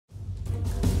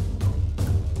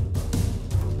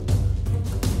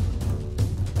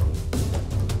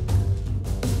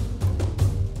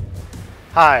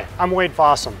Hi, I'm Wade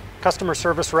Fossum, Customer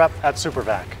Service Rep at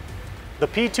SuperVac. The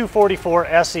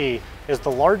P244SE is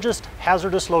the largest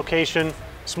hazardous location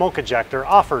smoke ejector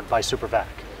offered by SuperVac.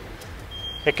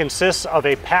 It consists of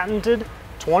a patented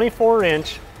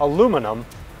 24-inch aluminum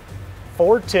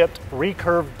 4-tipped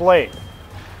recurved blade,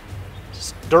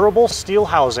 durable steel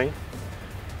housing,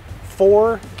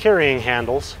 4 carrying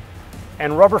handles,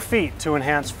 and rubber feet to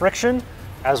enhance friction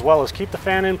as well as keep the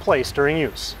fan in place during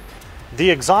use. The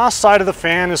exhaust side of the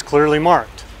fan is clearly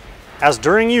marked, as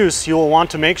during use you will want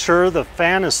to make sure the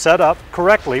fan is set up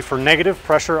correctly for negative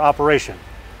pressure operation.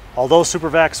 Although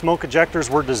SuperVac smoke ejectors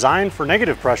were designed for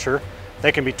negative pressure,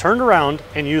 they can be turned around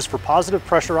and used for positive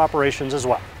pressure operations as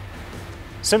well.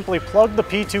 Simply plug the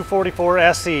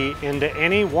P244SE into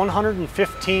any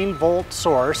 115 volt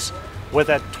source with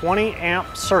a 20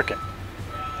 amp circuit.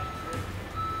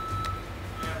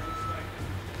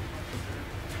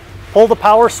 Pull the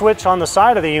power switch on the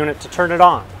side of the unit to turn it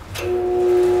on.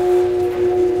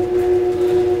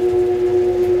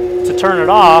 To turn it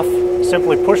off,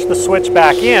 simply push the switch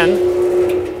back in,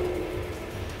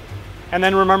 and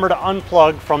then remember to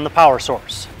unplug from the power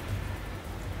source.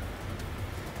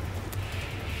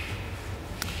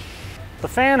 The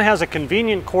fan has a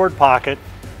convenient cord pocket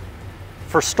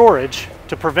for storage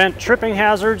to prevent tripping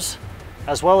hazards,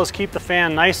 as well as keep the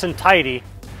fan nice and tidy.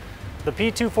 The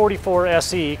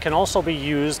P244SE can also be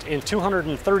used in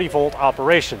 230 volt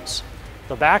operations.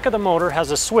 The back of the motor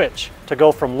has a switch to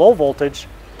go from low voltage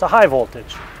to high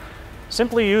voltage.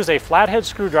 Simply use a flathead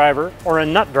screwdriver or a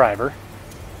nut driver.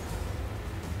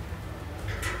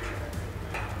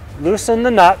 Loosen the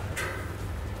nut,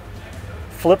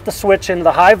 flip the switch into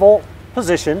the high volt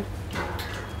position,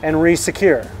 and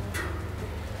re-secure.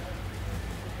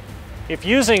 If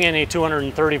using any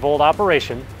 230 volt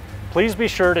operation, please be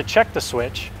sure to check the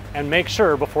switch and make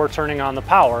sure before turning on the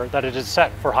power that it is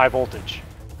set for high voltage.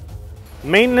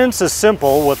 Maintenance is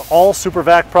simple with all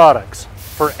SuperVac products.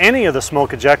 For any of the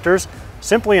smoke ejectors,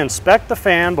 simply inspect the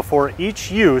fan before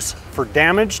each use for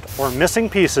damaged or missing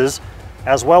pieces,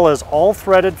 as well as all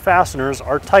threaded fasteners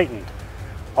are tightened.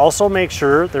 Also make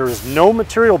sure there is no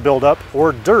material buildup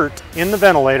or dirt in the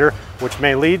ventilator, which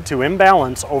may lead to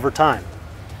imbalance over time.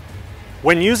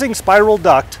 When using spiral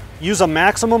duct, use a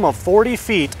maximum of 40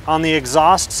 feet on the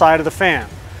exhaust side of the fan.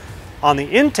 On the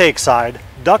intake side,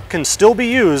 duct can still be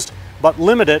used, but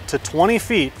limit it to 20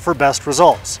 feet for best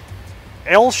results.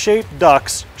 L-shaped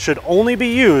ducts should only be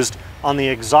used on the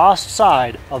exhaust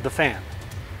side of the fan.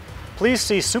 Please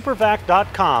see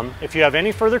supervac.com if you have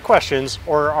any further questions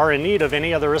or are in need of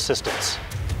any other assistance.